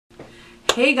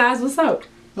Hey guys, what's up?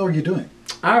 How are you doing?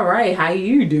 All right, how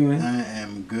you doing? I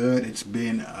am good. It's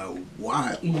been a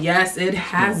while. Yes, it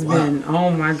has been. Oh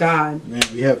my God. Man,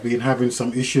 we have been having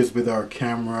some issues with our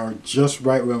camera just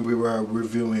right when we were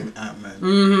reviewing Ant-Man.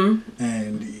 Mm-hmm.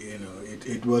 And, you know,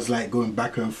 it was like going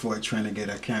back and forth trying to get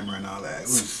a camera and all that.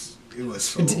 It was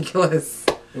so ridiculous.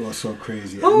 It was so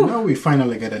crazy. Ooh. And now we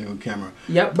finally get a new camera.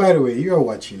 Yep. By the way, you're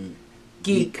watching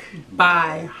Geek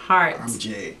by Heart. I'm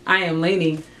Jay. I am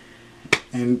Lainey.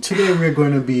 And today we're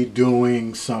going to be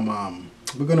doing some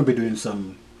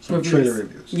trailer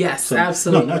reviews. Yes,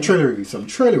 absolutely. No, not trailer reviews, some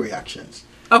trailer reactions.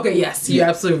 Okay, yes, you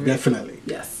absolutely. Definitely.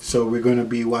 Yes. So we're going to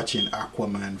be watching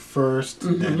Aquaman first,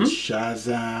 then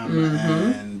Shazam,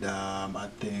 and I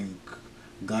think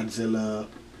Godzilla.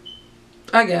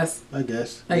 I guess. I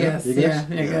guess.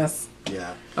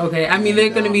 Yeah. Okay, I mean,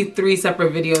 they're going to be 3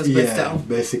 separate videos, but still.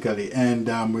 Basically. And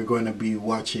we're going to be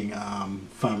watching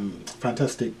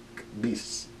Fantastic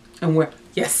Beasts. And where?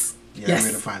 Yes. Yeah, yes. we're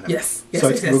going to find them. Yes. So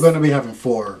we're going to be having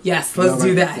 4. Yes, let's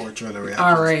do that. 4 trailer reactions.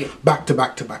 All right. Back to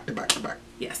back.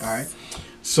 Yes. All right.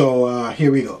 So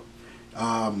here we go.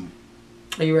 Are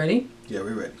you ready? Yeah,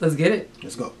 we're ready. Let's get it.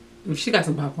 Let's go. She got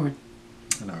some popcorn.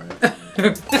 All right.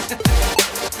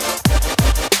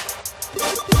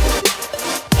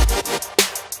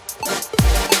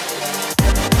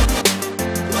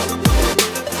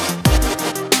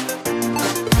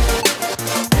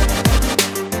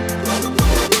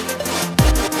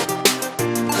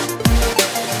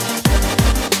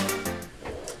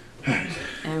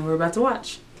 And we're about to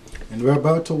watch. And we're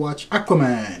about to watch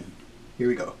Aquaman. Here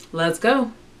we go. Let's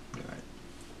go. All right.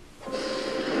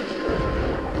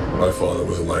 My father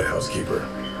was a lighthouse keeper.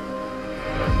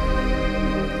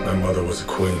 My mother was a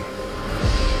queen.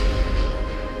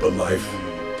 But life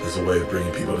is a way of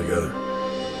bringing people together.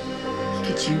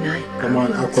 Could unite. Come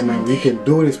on, Aquaman. We can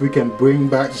do this. We can bring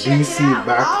back DC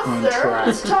back on track.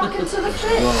 He's talking to the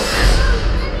fish.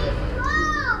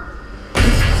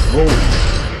 Whoa.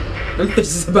 The fish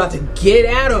is about to get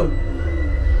at him.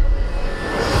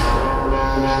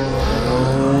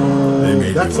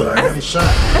 That's a nice shot.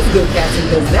 That's good casting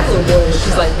because that little boy is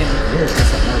just like him. Yeah,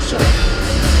 that's a nice shot.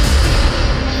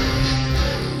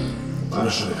 I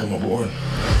should have come aboard.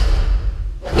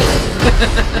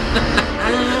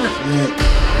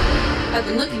 I've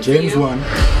been looking James for you. Wan.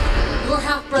 Your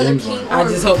half-brother James King Wan. I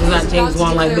just hope it's not James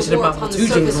Wan like Mission Impossible 2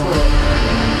 James Wan.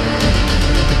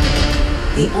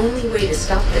 The only way to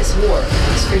stop this war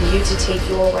is for you to take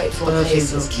your rightful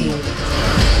place as king.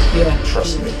 Yeah.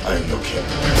 Trust me, I am no king.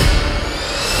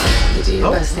 You do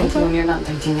your best thinking when you're not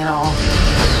thinking at all.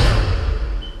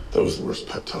 That was the worst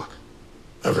pep talk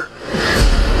ever.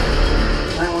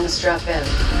 I want to strap in.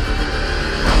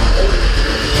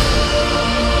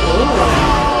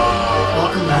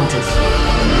 Welcome, Mantis.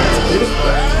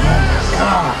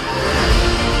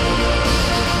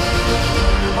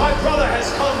 My brother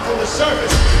has come from the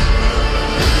surface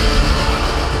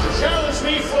to challenge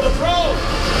me for the throne.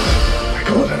 I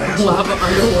call it an asshole. Lava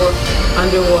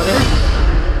underwater.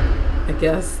 I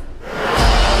guess.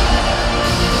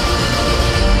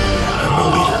 I'm a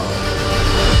leader.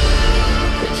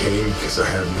 I came because I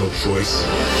have no choice.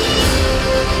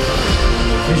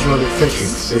 Visual I came to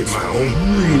effects. save my home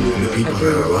and the people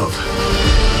that I love.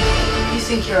 You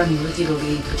think you're unworthy to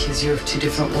lead because you're of 2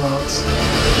 different worlds.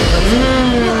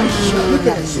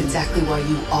 That's exactly why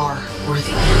you are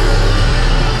worthy.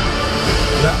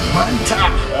 La Manta.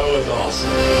 That was awesome.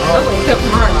 Oh,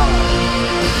 Captain Marvel.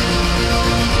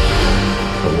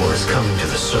 The war is coming to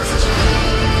the surface.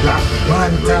 La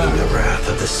Bringing Manta. the wrath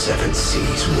of the 7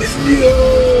 seas with me.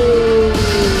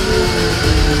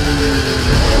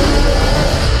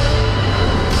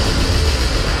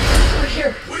 We're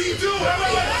here. What are you doing?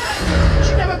 You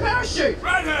should have a parachute.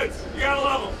 Redheads, you gotta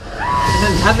level.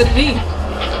 How did it be?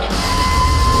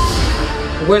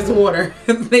 Where's the water?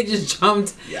 They just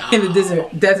jumped in the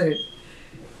desert.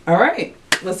 All right,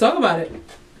 let's talk about it.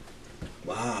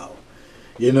 Wow.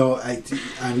 You know,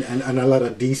 and a lot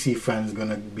of DC fans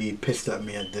gonna be pissed at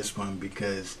me at this one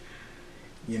because,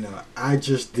 you know, I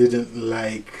just didn't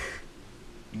like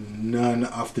none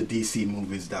of the DC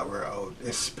movies that were out,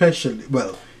 especially,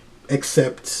 well,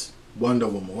 except Wonder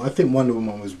Woman. I think Wonder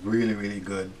Woman was really, really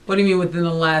good. What do you mean within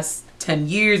the last 10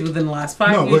 years, within the last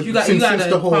 5 No, years? but You got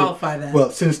to qualify that. Well,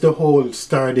 since the whole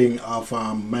starting of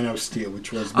Man of Steel,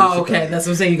 which was Oh, okay. That's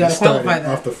what I'm saying. You got to qualify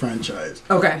that. Of the franchise.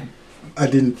 Okay. I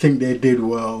didn't think they did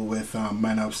well with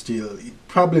Man of Steel. It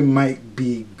probably might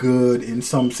be good in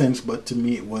some sense, but to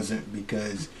me it wasn't,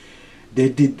 because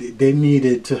they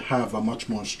needed to have a much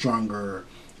more stronger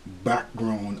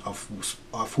background of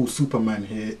who Superman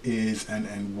is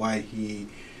and why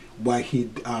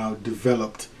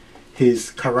developed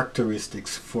his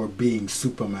characteristics for being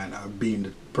Superman, or being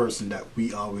the person that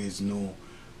we always know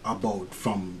about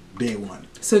from day one.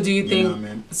 So do you think? Know what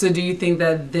I mean? So do you think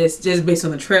that this, just based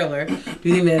on the trailer, do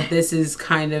you think that this is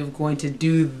kind of going to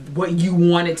do what you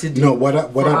want it to do? No, for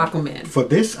Aquaman. For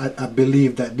this, I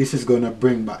believe that this is going to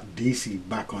bring back DC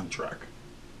back on track.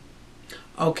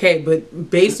 Okay,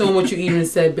 but based on what you even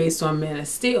said, based on Man of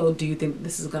Steel, do you think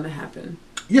this is going to happen?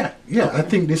 Yeah, okay. Okay. I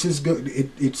think this is good.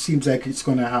 It seems like it's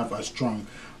going to have a strong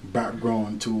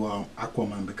background to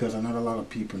Aquaman, because not a lot of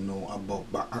people know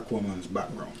about Aquaman's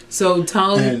background. So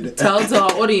tell to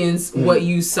our audience what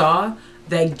you saw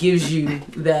that gives you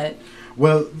that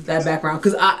background,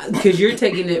 because you're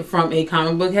taking it from a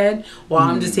comic book head, while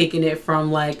I'm just taking it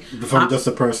from just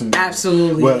a person.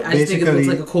 Absolutely. Well, I just think it looks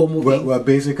like a cool movie. Well,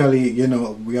 basically, you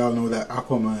know, we all know that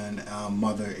Aquaman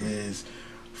mother is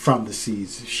from the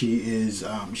seas. She is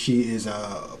I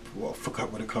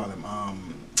forgot what they call him.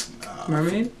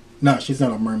 Mermaid? No, she's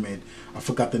not a mermaid. I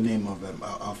forgot the name of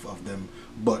them.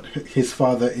 But his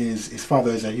father is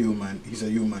a human. He's a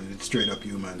human, straight up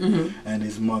human, and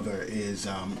his mother is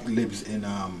lives in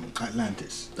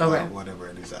Atlantis. Okay. Whatever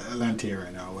it is,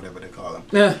 Atlantean or whatever they call them.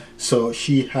 Yeah. So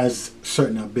she has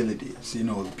certain abilities. You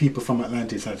know, people from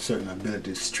Atlantis have certain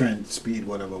abilities: strength, speed,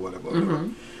 whatever.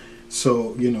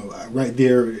 So, you know, right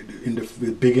there in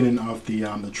the beginning of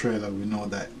the trailer, we know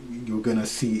that you're gonna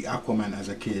see Aquaman as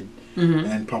a kid,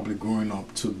 and probably growing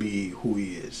up to be who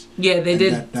he is. Yeah, they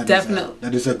did definitely.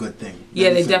 That is a good thing. Yeah,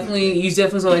 you definitely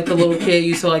saw like the little kid.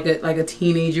 You saw like a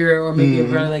teenager, or maybe a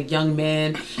really like young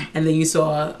man, and then you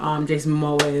saw Jason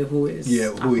Momoa, who is he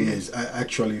is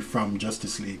actually from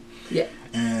Justice League. Yeah,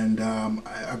 and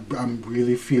I'm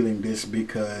really feeling this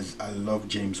because I love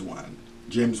James Wan.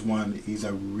 James Wan, he's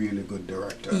a really good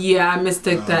director. Yeah, I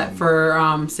mistook that for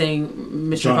saying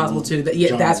Mission Impossible 2.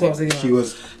 That's what I was thinking. She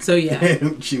was. So yeah,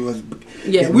 she was.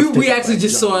 Yeah, we actually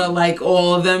just saw like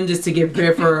all of them just to get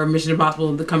prepared for Mission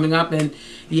Impossible coming up, and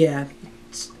yeah,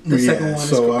 the second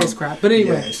one is crap. But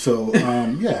anyway, yeah. So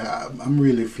I'm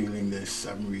really feeling this.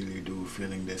 I'm really do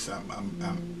feeling this.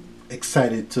 I'm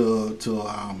excited to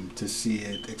see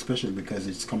it, especially because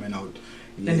it's coming out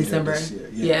in December.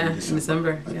 Yeah, in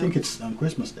December. I think it's on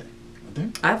Christmas Day.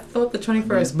 I thought the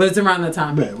 21st, but it's around that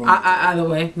time. Either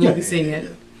way, we'll be seeing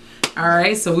it. All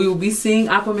right, so we will be seeing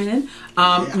Aquaman.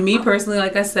 Me personally,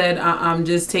 like I said, I'm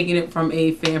just taking it from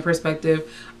a fan perspective.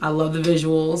 I love the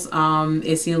visuals.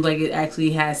 It seems like it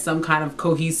actually has some kind of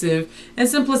cohesive and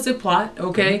simplistic plot.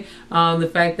 Okay, the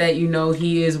fact that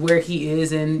he is where he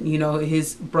is, and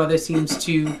his brother seems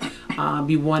to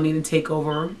be wanting to take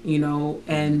over,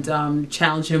 and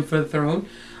challenge him for the throne.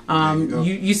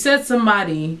 You said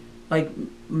somebody like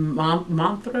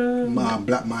Mantra?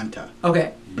 Black Manta.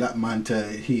 Okay. Black Manta,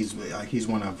 he's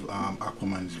one of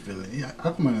Aquaman's villains. Yeah,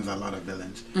 Aquaman has a lot of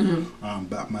villains.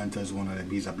 Black Manta is one of them.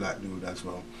 He's a black dude as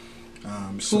well.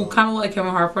 Who kind of like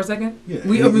Kevin Hart for a second. Yeah. I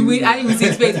didn't even see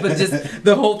his face, but just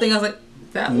the whole thing. I was like,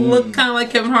 that looked kind of like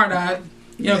Kevin Hart.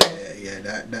 Yeah.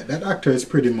 That actor is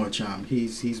pretty much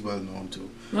he's well known too.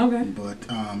 Okay. But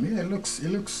it looks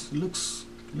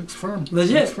firm.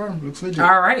 Legit. Looks legit.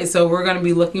 All right, so we're going to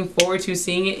be looking forward to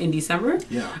seeing it in December.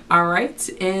 Yeah. All right,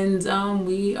 and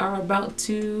we are about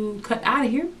to cut out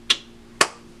of here.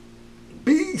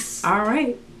 Peace. All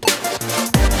right.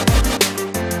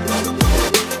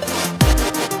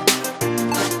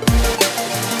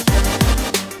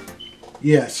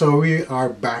 Yeah, so we are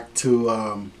back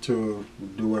to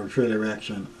do our trailer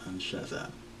reaction on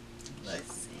Shazam.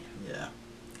 Yeah.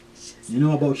 You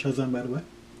know about Shazam, by the way?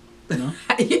 No?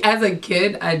 As a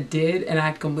kid, I did, and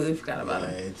I completely forgot about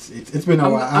it. It's been a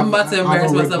while. I'm about to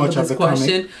embarrass myself with this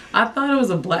question. I thought it was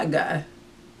a black guy.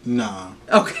 Nah.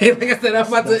 Okay, like I said, I'm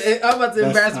about to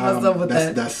embarrass myself with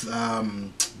that. That's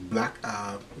Black.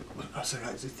 I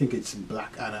think it's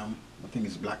Black Adam. I think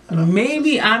it's Black Adam.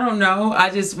 Maybe, I don't know. I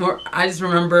just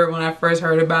remember when I first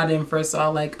heard about it and first saw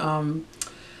like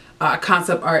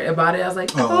concept art about it. I was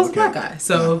like, I thought it was a black guy.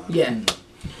 So yeah.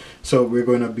 So we're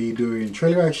going to be doing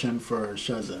trailer action for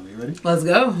Shazam. You ready? Let's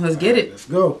go. Let's get it. Let's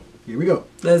go. Here we go.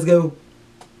 Let's go.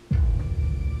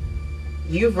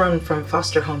 You've run from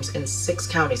foster homes in 6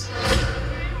 counties.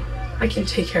 I can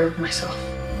take care of myself.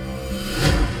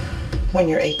 When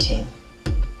you're 18,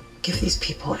 give these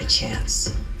people a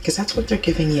chance, because that's what they're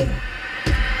giving you.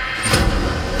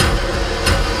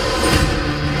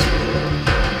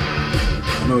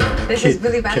 I know that this is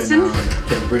Billy Batson.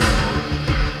 Can bring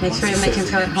make sure you make him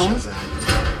feel at home.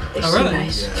 Oh, really?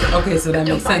 Nice. Yeah. Okay, so that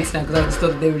makes sense now, because I just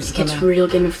thought they were just gonna... It's real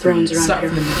Game of Thrones around start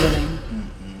here. from the beginning.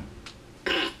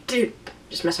 Dude,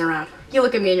 just just messing around. You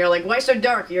look at me and you're like, why so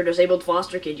dark? You're a disabled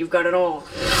foster kid. You've got it all.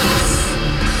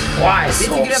 Why If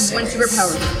so you could have one serious?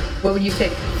 superpower, what would you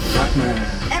pick?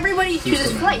 Batman. Everybody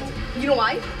chooses flight. You know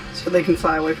why? So they can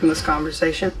fly away from this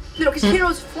conversation? No, because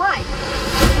heroes fly.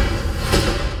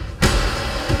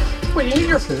 Wait, you need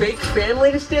your fake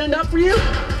family to stand up for you?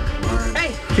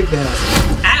 Hey! Kick the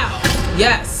ass. Ow!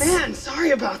 Yes. Man,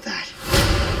 sorry about that.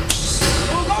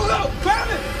 Go, go, go! Grab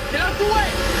it! Get out the way!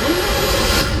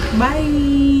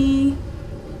 Bye.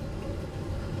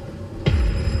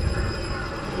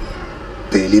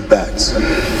 Daily Batson.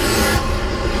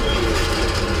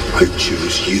 I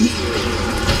choose you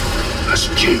as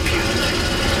champion.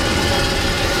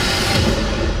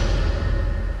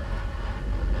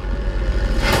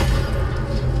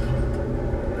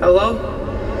 Hello?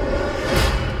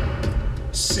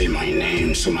 Say my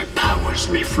name so my powers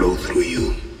may flow through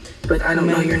you. But I don't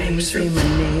know your name, Say sir.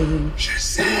 my name.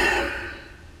 Shazam.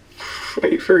 Are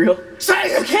you for real? Say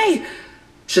it! Okay!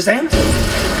 Shazam?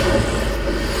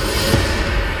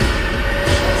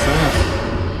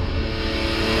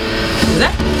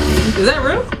 Is that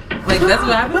real? Like that's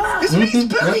what happened? It's me,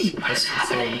 Billy!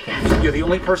 You're the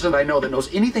only person I know that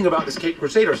knows anything about this Cape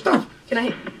Crusader stuff. Can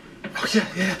I? Oh,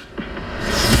 yeah.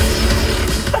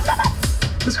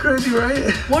 That's crazy,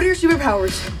 right? What are your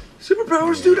superpowers?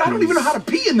 Superpowers, dude? I don't even know how to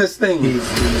pee in this thing. To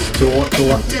what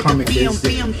the comic is, he's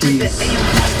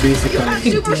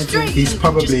basically, Super strength. he's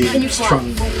probably Can you fly?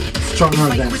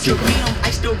 stronger than Superman.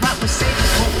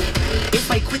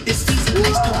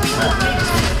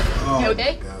 Oh, You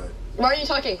okay? God. Why are you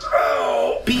talking? Sit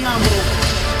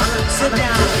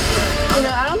down. You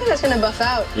know, I don't think that's gonna buff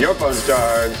out. Your phone's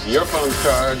charged. Your phone's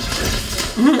charged.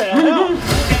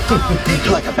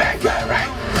 You're like a bad guy, right?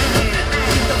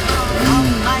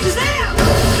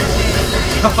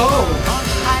 Oh.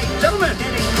 Gentlemen!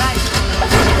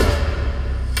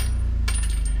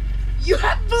 You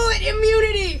have bullet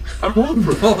immunity! I'm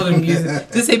bulletproof. Bullet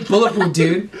music. Just say bulletproof,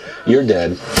 dude. You're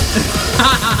dead.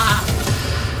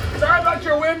 Sorry about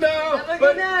your window,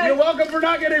 but you're welcome for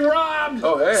not getting robbed.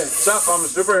 Oh, hey, stop, I'm a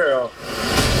superhero.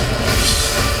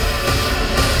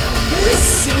 This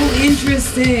is so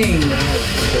interesting.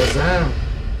 Shazam.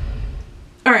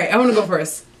 All right, I want to go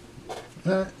first.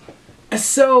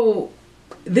 So,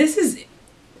 this is,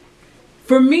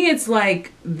 for me, it's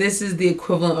like this is the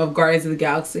equivalent of Guardians of the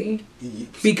Galaxy,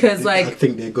 because like I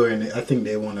think they're going. I think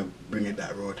they want to bring it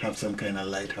that road, have some kind of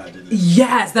lightheartedness.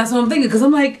 yes, that's what I'm thinking. Because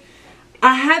I'm like,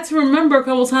 I had to remember a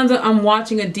couple times that I'm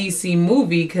watching a DC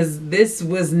movie because this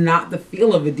was not the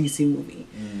feel of a DC movie.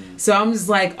 So I'm just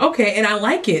like, okay, and I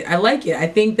like it. I like it. I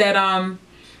think that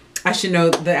I should know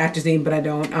the actor's name, but I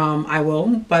don't. I will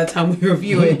by the time we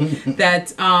review it. That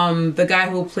the guy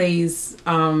who plays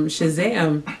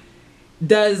Shazam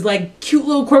does like cute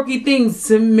little quirky things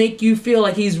to make you feel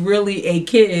like he's really a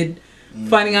kid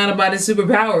finding out about his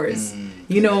superpowers.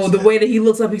 You know, the way that he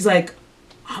looks up, he's like,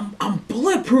 I'm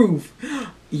bulletproof.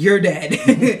 You're dead.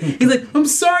 He's like, I'm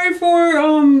sorry for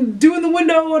doing the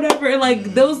window or whatever. And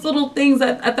like those little things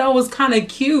I thought was kind of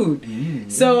cute.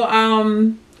 So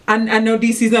I know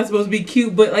DC's not supposed to be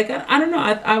cute, but like I don't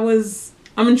know.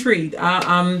 I'm intrigued.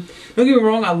 Don't get me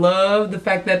wrong. I love the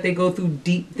fact that they go through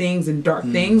deep things and dark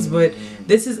things, but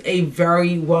this is a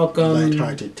very welcome,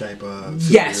 lighthearted type of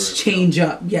change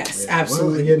up. Yes,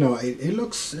 absolutely. Well, you know, it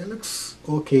looks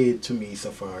okay to me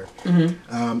so far.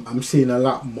 I'm seeing a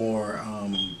lot more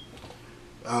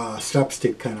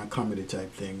slapstick kind of comedy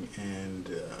type thing, and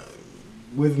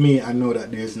with me, I know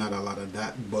that there's not a lot of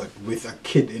that, but with a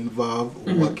kid involved,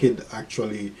 or a kid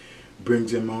actually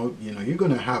brings him out, you know, you're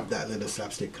gonna have that little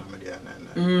slapstick comedy, and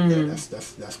yeah,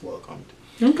 that's welcomed.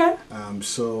 Okay.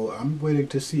 So I'm waiting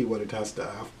to see what it has to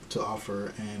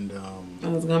offer, and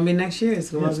it's gonna be next year. It's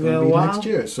gonna be a while. next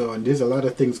year. So, and there's a lot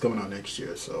of things coming out next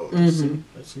year. So let's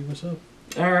see what's up.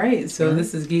 All right, so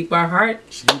this is Geek by Heart,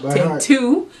 take Heart.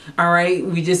 2. All right,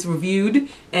 we just reviewed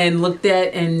and looked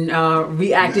at and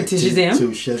reacted to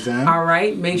Shazam. All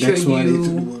right, make next sure you.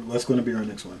 What's going to be our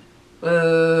next one?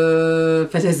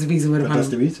 Fantastic Beasts and Where to Find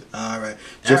Fantastic Them. Beasts. All right.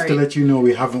 Just to let you know,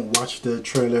 we haven't watched the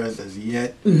trailers as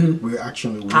yet. We're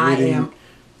actually waiting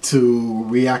to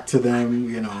react to them,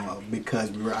 you know,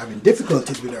 because we were having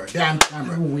difficulties with our damn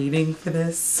camera. I'm waiting for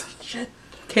this. Shit.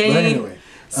 Okay. But anyway,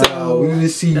 so we will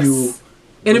see you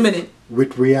in a minute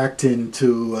with reacting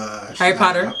to Harry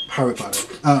Potter. Harry Potter.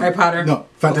 Harry Potter. No,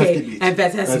 Fantastic Beasts. And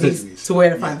Fantastic Beasts. So where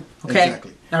to find them? Okay.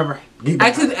 Exactly. All right.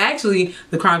 Actually,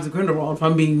 The Crimes of Grindelwald. If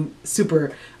I'm being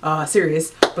super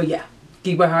serious, but yeah,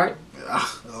 Geek by Heart.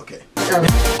 Okay. All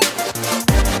right.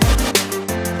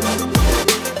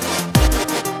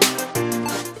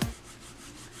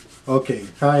 Okay,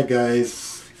 hi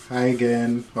guys. Hi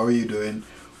again. How are you doing?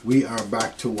 We are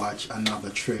back to watch another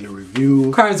trailer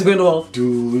review. Crimes of Grindelwald.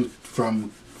 Dude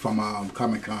from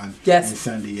Comic-Con in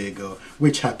San Diego,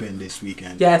 which happened this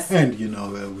weekend. Yes. And you know,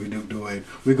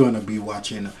 we're going to be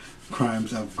watching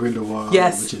Crimes of Grindelwald,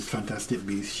 which is Fantastic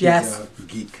Beasts. She's a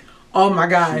geek. Oh my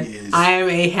God. I am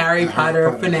a Harry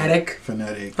Potter fanatic.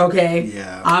 Okay.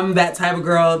 Yeah. I'm that type of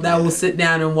girl that will sit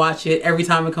down and watch it every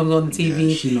time it comes on the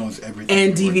TV. Yeah, she knows everything.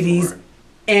 And DVDs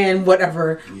and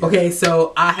whatever. Yeah. Okay,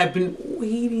 so I have been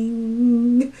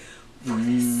waiting for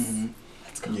this.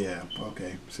 Let's go. Yeah,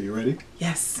 okay. So you ready?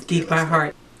 Yes. Geek by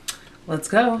heart. Let's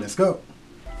go. Let's go.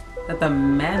 Let the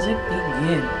magic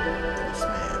begin. Yes,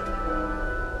 man.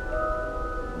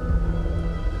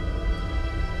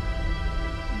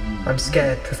 I'm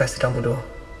scared, Professor Dumbledore.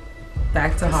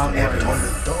 Back to Hogwarts. On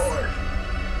the door.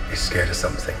 He's scared of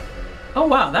something. Oh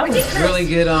wow, that was really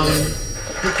good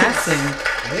casting.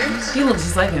 He looks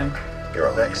just like him. You're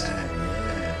up next.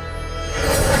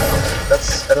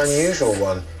 That's an unusual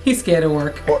one. He's scared of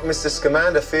work. What Mr.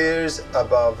 Scamander fears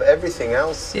above everything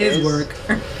else is work.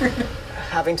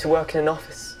 Having to work in an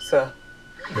office, sir.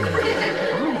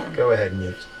 Go ahead,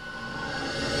 Newt.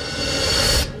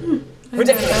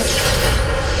 Ridiculous.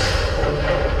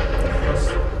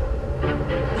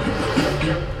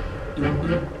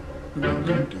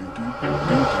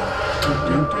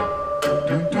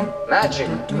 Magic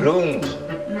bloomed.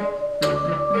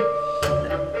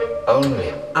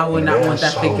 Only. I would not want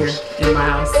that figure in my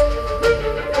house.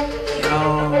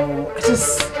 Oh,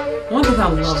 one thing I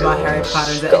love about Harry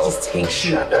Potter is that it just takes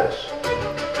you. I thought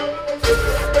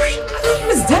he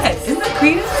was dead. Isn't that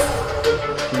creative? I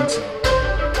think so.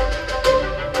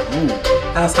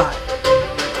 That's hot.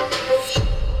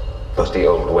 But the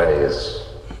old ways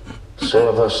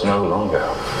serve us no longer.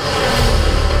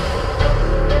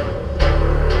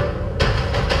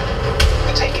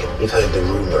 I take it you've heard the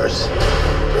rumors.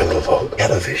 Grindelwald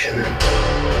had a vision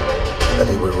that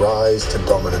he would rise to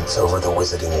dominance over the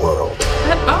wizarding world.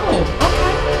 Okay.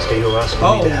 So you're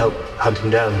asking me to help hunt him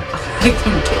down? No, I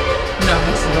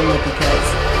still don't like the cats.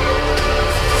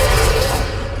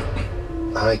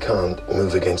 I can't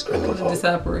move against Grindelwald.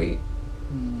 Separate.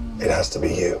 It has to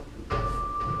be you.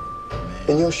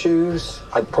 In your shoes,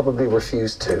 I'd probably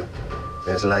refuse to.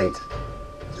 It's late.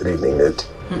 Good evening, Newt.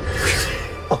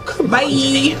 Oh, come Bye. on.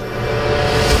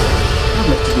 I'd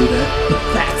love to do that.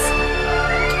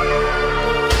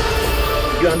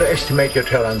 You underestimate your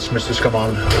talents, Mr.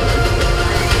 Scamander.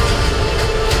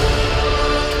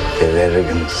 Their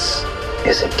arrogance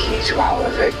is a key to our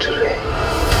victory.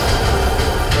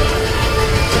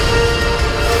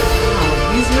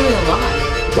 He's really alive.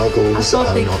 Muggles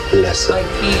are not lesser. Like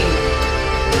he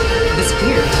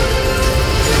disappeared.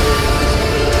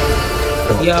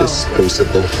 Not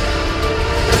disposable.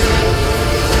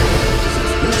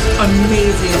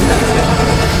 Amazing.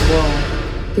 Whoa.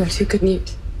 You're too good,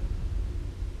 Newt.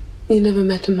 You never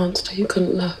met a monster you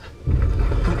couldn't love.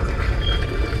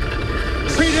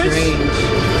 Strange.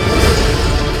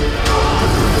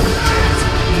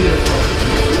 Beautiful.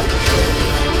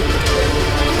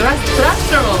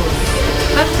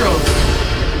 Thrustrels.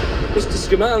 Mr.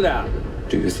 Scamander.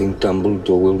 Do you think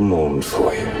Dumbledore will mourn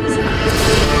for you?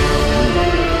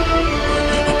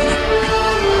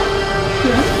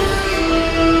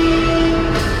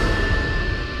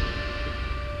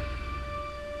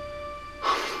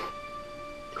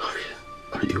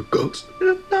 Are you a ghost?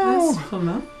 No.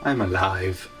 I'm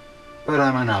alive. But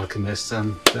I'm an alchemist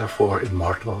and therefore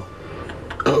immortal.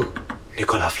 Oh.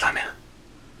 Nicola Flamel.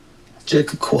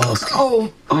 Jacob Kowalski.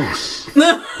 Oh.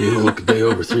 You don't look a day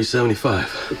over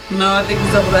 375. No, I think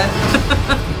it's double that.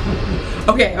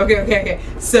 Okay.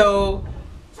 So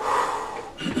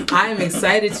I'm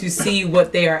excited to see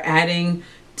what they are adding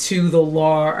to the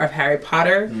lore of Harry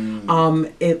Potter.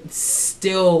 It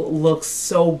still looks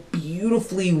so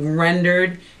beautifully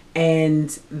rendered, and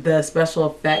the special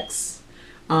effects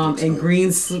and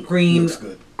green screen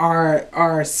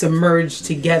are submerged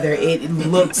together. It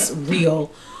looks real.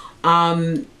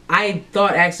 I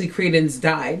thought actually Credence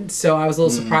died, so I was a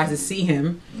little surprised to see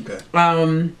him. Okay.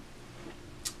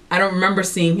 I don't remember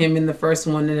seeing him in the first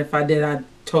one, and if I did, I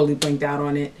totally blanked out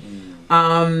on it.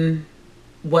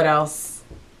 What else?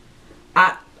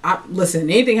 I listen,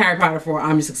 anything Harry Potter for,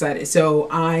 I'm just excited. So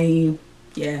Okay.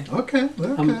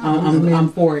 I'm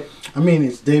for it. I mean,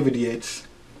 it's David Yates.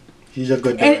 He's a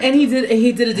good director. And he did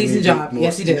a decent job.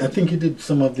 Yes, he did. I think he did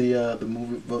some of the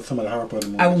movie, well, some of the Harry Potter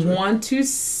movies. I want to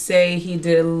say he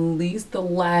did at least the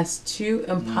last two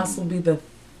and possibly the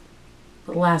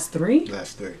The last 3?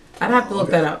 Last 3. I'd have to look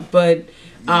that up, but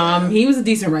he was a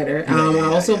decent writer. I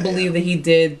also believe that he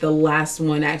did the last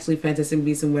one, actually, Fantastic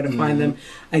Beasts and Where to Find Them.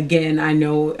 Again, I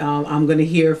know I'm going to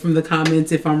hear from the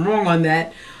comments if I'm wrong on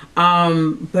that.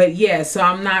 But yeah, so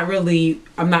I'm not really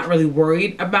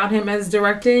worried about him as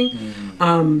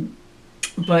directing.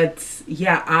 But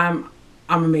yeah, I'm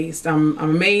amazed. I'm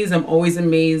amazed. I'm always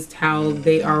amazed how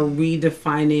they are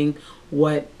redefining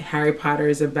what Harry Potter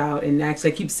is about. And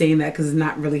actually, I keep saying that because it's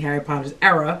not really Harry Potter's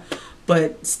era,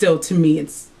 but still, to me,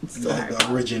 it's still Harry Potter.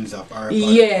 The origins of Harry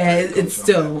Potter. Yeah, it's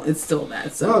still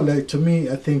that. So. Well, like, to me,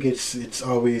 I think it's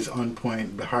always on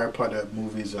point. The Harry Potter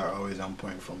movies are always on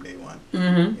point from day one.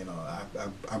 You know,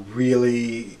 I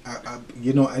really,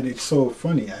 you know, and it's so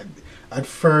funny. At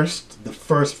first, the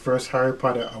first Harry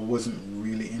Potter, I wasn't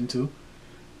really into.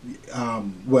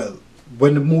 Well,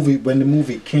 when the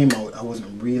movie came out, I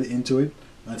wasn't really into it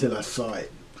until I saw it.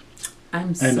 I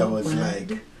was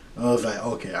like,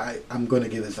 okay, I'm gonna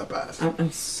give this a pass.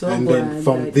 I'm so and glad. And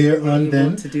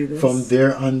then from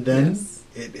there on, yes.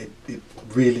 it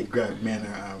really grabbed me,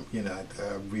 and you know, I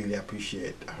really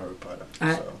appreciate Harry Potter.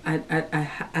 I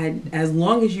as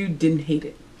long as you didn't hate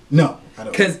it. No, I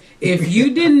don't. Because if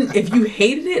you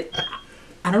hated it,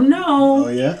 I don't know. Oh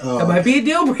yeah, that might be a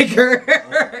deal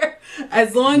breaker.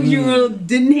 As long as you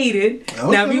didn't hate it.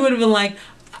 Okay. Now, if you would have been like,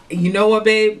 you know what,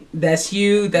 babe, that's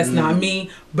you, that's not me.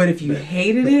 But if you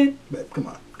hated it, come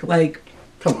on, that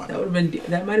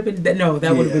might have been that would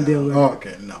have been deal breaker. Oh,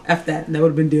 okay, no. F that would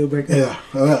have been deal breaker. Yeah.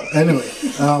 Well, anyway,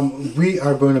 we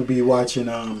are going to be watching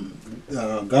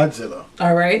Godzilla.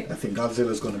 All right. I think Godzilla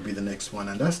is going to be the next one,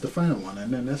 and that's the final one,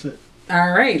 and then that's it.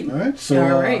 All right. All right. So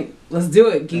all right, let's do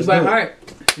it. Geek by Heart.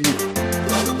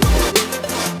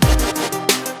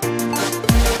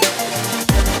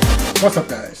 What's up,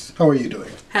 guys? How are you doing?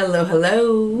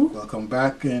 Hello. Welcome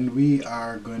back, and we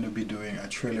are going to be doing a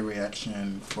trailer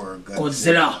reaction for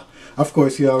Godzilla. Of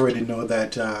course, you already know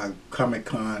that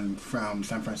Comic-Con from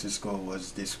San Francisco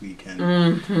was this weekend,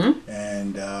 and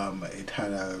it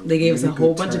had they gave us a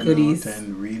whole bunch of goodies,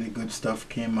 and really good stuff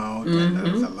came out, and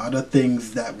there was a lot of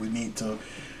things that we need to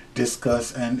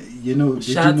discuss. And you know, did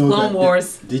you know Clone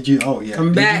Wars. Did you? Oh yeah.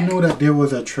 Come back. Did you know that there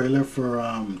was a trailer for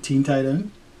Teen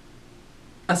Titan?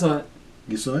 I saw it.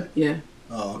 You saw it? Yeah.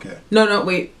 Oh, okay. No,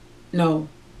 wait. No.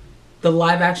 The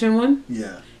live action one?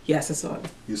 Yeah. Yes, I saw it.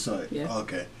 You saw it? Yeah.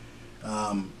 Okay.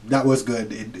 That was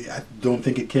good. I don't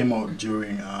think it came out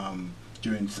during Comic-Con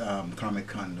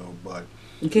though, but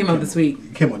it came out this week.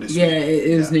 It came out this week. Yeah,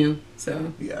 it was new.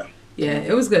 So yeah. Yeah,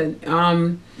 it was good. It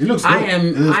looks good.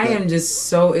 I am just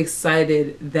so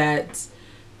excited that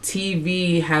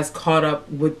TV has caught up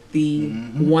with the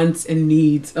wants and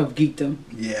needs of geekdom.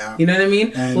 Yeah. You know what I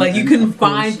mean? And you couldn't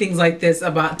find things like this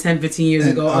about 10, 15 years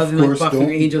ago other than like Buffy or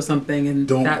Angel or something, and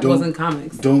that wasn't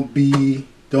comics. Don't be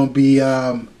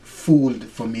fooled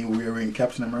for me wearing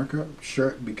Captain America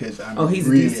shirt, because I'm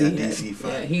really a DC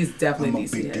fan. Yeah, he's definitely I'm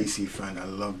a big DC fan. I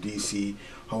love DC.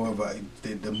 However,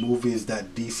 the movies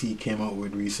that DC came out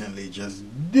with recently just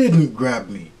didn't grab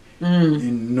me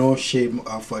in no shape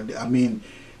or form. I mean,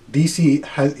 DC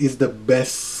is the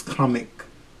best comic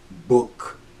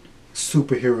book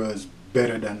superheroes,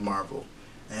 better than Marvel,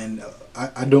 and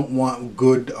I don't want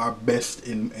good or best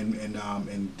in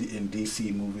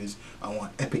DC movies. I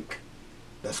want epic.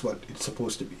 That's what it's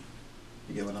supposed to be.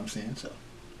 You get what I'm saying? So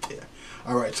yeah.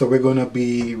 All right. So we're gonna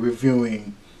be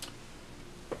reviewing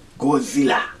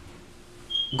Godzilla.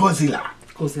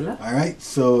 All right.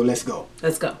 So let's go.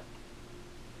 Let's go.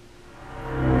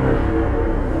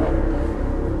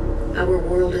 Our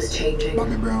world is changing.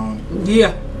 Bobby Brown.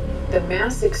 Yeah. The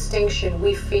mass extinction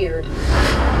we feared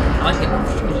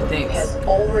has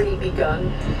already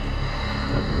begun,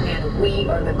 and we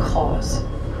are the cause.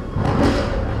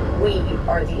 We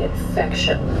are the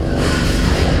infection.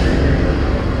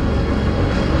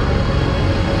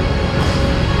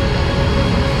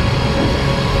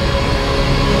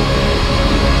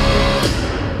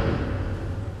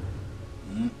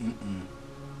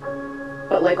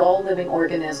 But like all living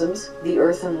organisms, the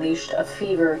Earth unleashed a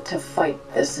fever to fight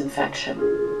this infection.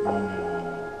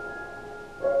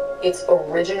 Its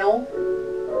original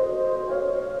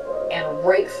and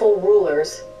rightful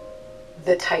rulers,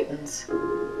 the Titans.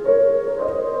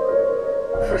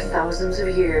 For thousands of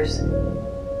years,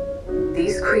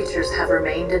 these creatures have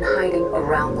remained in hiding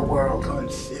around the world.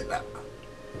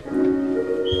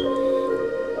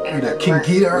 And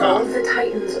unless all the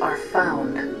Titans are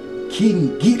found,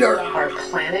 King Ghidorah, our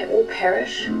planet will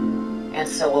perish, and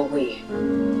so will we.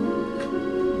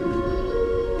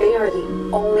 They are the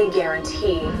only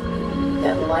guarantee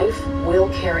that life will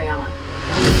carry on.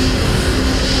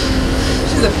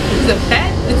 is a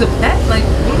pet? It's a pet? Like,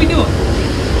 what are we doing?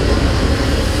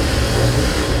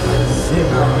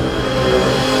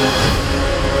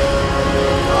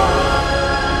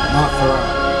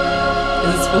 Is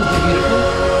it supposed to be beautiful?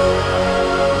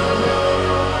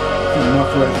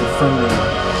 Mothra is the friendly.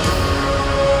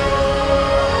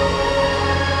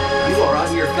 You are on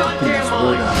your goddamn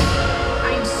mind.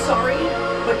 I'm sorry,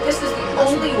 but this is the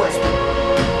only way.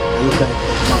 Look at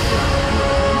Mothra.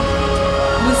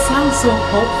 This sounds so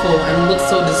hopeful and looks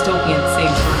so dystopian at the same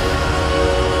time.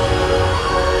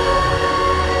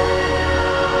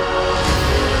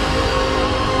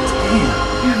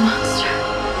 You're a monster.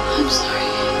 I'm sorry.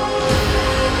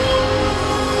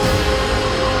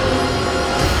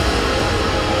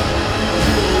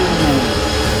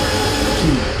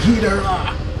 Geekdom.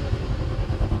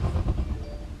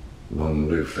 Long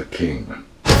live the king.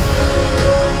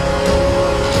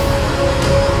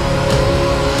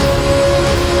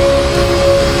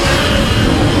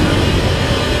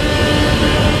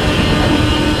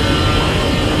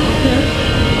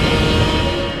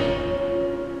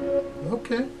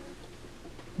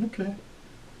 Okay.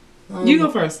 You go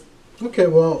first. Okay.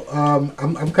 Well,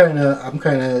 I'm kind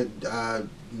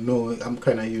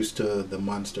of used to the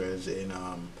monsters in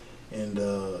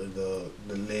the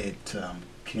late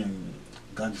King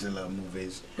Godzilla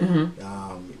movies.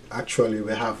 Actually,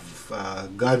 we have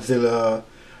Godzilla,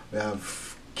 we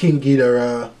have King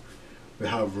Ghidorah, we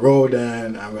have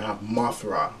Rodan, and we have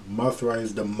Mothra. Mothra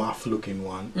is the moth-looking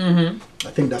one.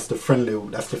 I think that's the friendly.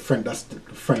 That's the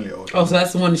friendly old. Oh, so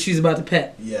that's the one that she's about to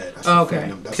pet. Yeah. That's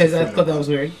okay. Because I thought that was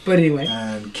weird. But anyway.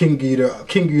 And King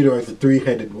Ghidorah is the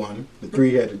three-headed one, the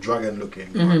three-headed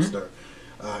dragon-looking monster.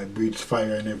 It breathes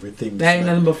fire and everything. That ain't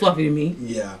nothing but fluffy to me.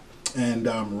 Yeah. And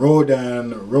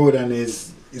Rodan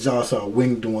is also a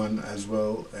winged one as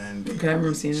well. And okay, I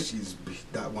remember seeing it.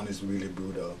 That one is really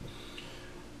brutal.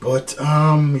 But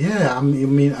yeah, I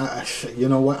mean, you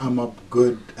know what? I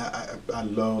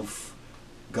love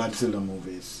Godzilla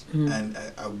movies, and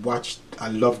I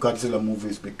love Godzilla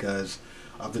movies because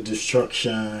of the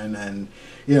destruction, and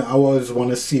I always want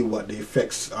to see what the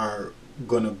effects are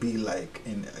gonna be like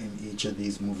in each of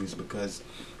these movies, because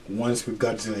once with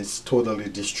Godzilla, it's totally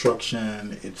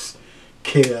destruction, it's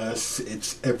chaos,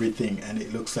 it's everything, and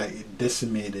it looks like it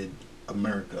decimated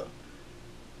America.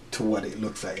 To what it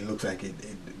looks like. It looks like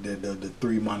the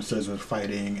three monsters were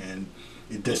fighting, and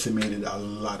it decimated a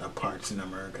lot of parts in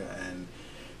America. And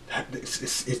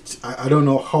I don't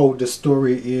know how the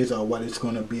story is or what it's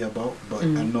going to be about, but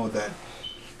I know that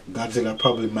Godzilla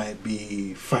probably might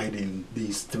be fighting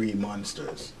these three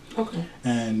monsters. Okay.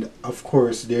 And of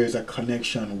course, there's a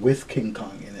connection with King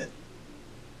Kong in it.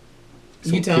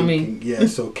 So you tell me. Yeah,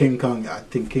 so King Kong, I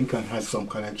think King Kong has some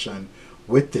connection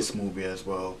with this movie as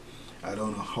well. I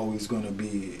don't know how he's going to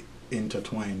be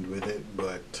intertwined with it,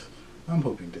 but I'm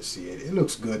hoping to see it. It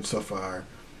looks good so far.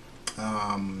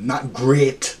 Not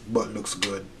great, but looks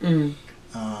good.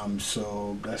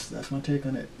 So that's my take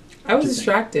on it. I was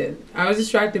distracted. I was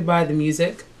distracted by the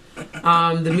music.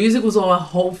 The music was all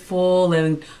hopeful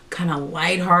and kind of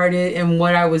lighthearted, and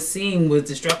what I was seeing was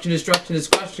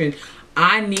destruction.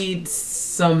 I need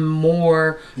some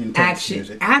more intense action.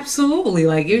 Music. Absolutely.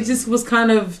 Like, it just was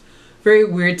kind of very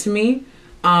weird to me.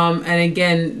 And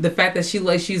again, the fact that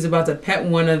she's about to pet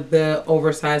one of the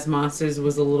oversized monsters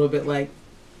was a little bit like,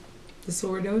 this is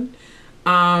what we're doing?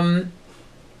 I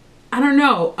don't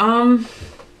know. I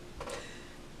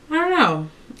don't know.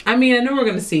 I mean, I know we're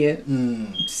going to see it.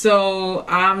 So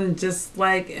I'm just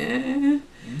like,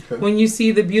 Okay. When you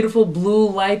see the beautiful blue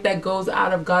light that goes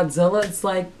out of Godzilla, it's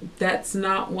like, that's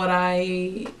not what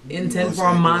I intend for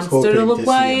a monster to look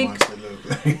like.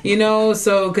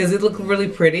 So, because it looked really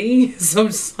pretty. So I'm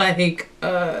just like,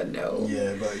 no.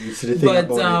 Yeah, but you see the thing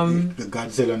about it, the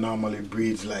Godzilla normally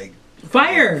breathes like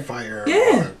fire.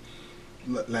 Yeah.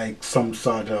 Or like some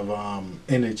sort of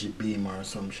energy beam or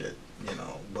some shit.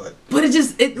 But it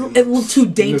just it looked too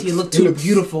dainty. It looked too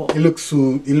beautiful. It looks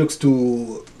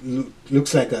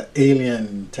like an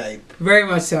alien type. Very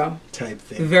much so. Type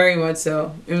thing. Very much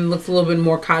so. It looks a little bit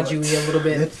more kaiju-y a little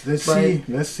bit.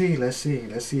 Let's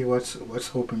see what's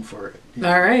hoping for it.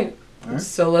 All right.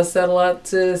 So let's settle out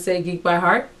to say Geek by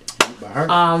Heart.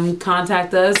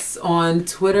 Contact us on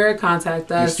Twitter.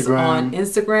 Contact us on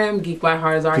Instagram. Geek by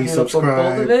Heart is our handle for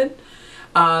both of it.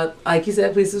 Like you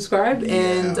said, please subscribe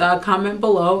and comment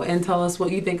below and tell us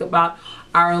what you think about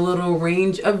our little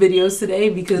range of videos today,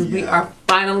 because we are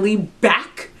finally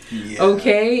back.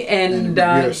 Okay, and we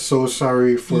are so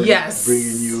sorry for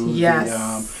bringing you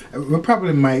We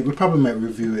probably might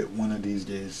review it one of these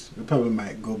days. We probably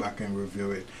might go back and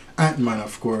review it. Ant-Man,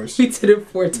 of course. We did it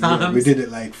 4 times. Yeah, we did it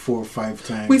like 4 or 5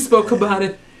 times. We spoke about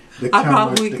it. I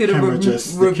probably could have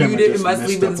reviewed it in my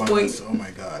sleeping point. Oh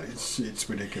my god, it's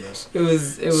ridiculous. It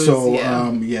was. So yeah.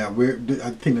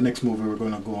 I think the next movie we're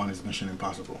gonna go on is Mission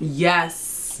Impossible.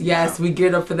 Yes, we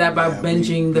geared up for that by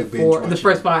binging the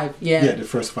first 5. Yeah, the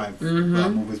first 5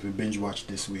 movies we binge watched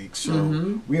this week.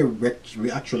 So we're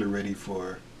actually ready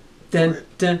for. Dun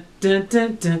dun dun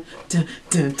dun dun dun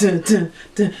dun dun dun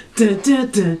dun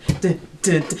dun dun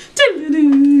dun dun.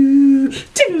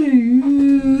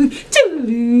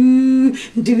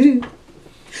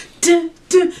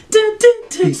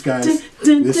 Peace, guys.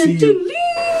 We'll see you.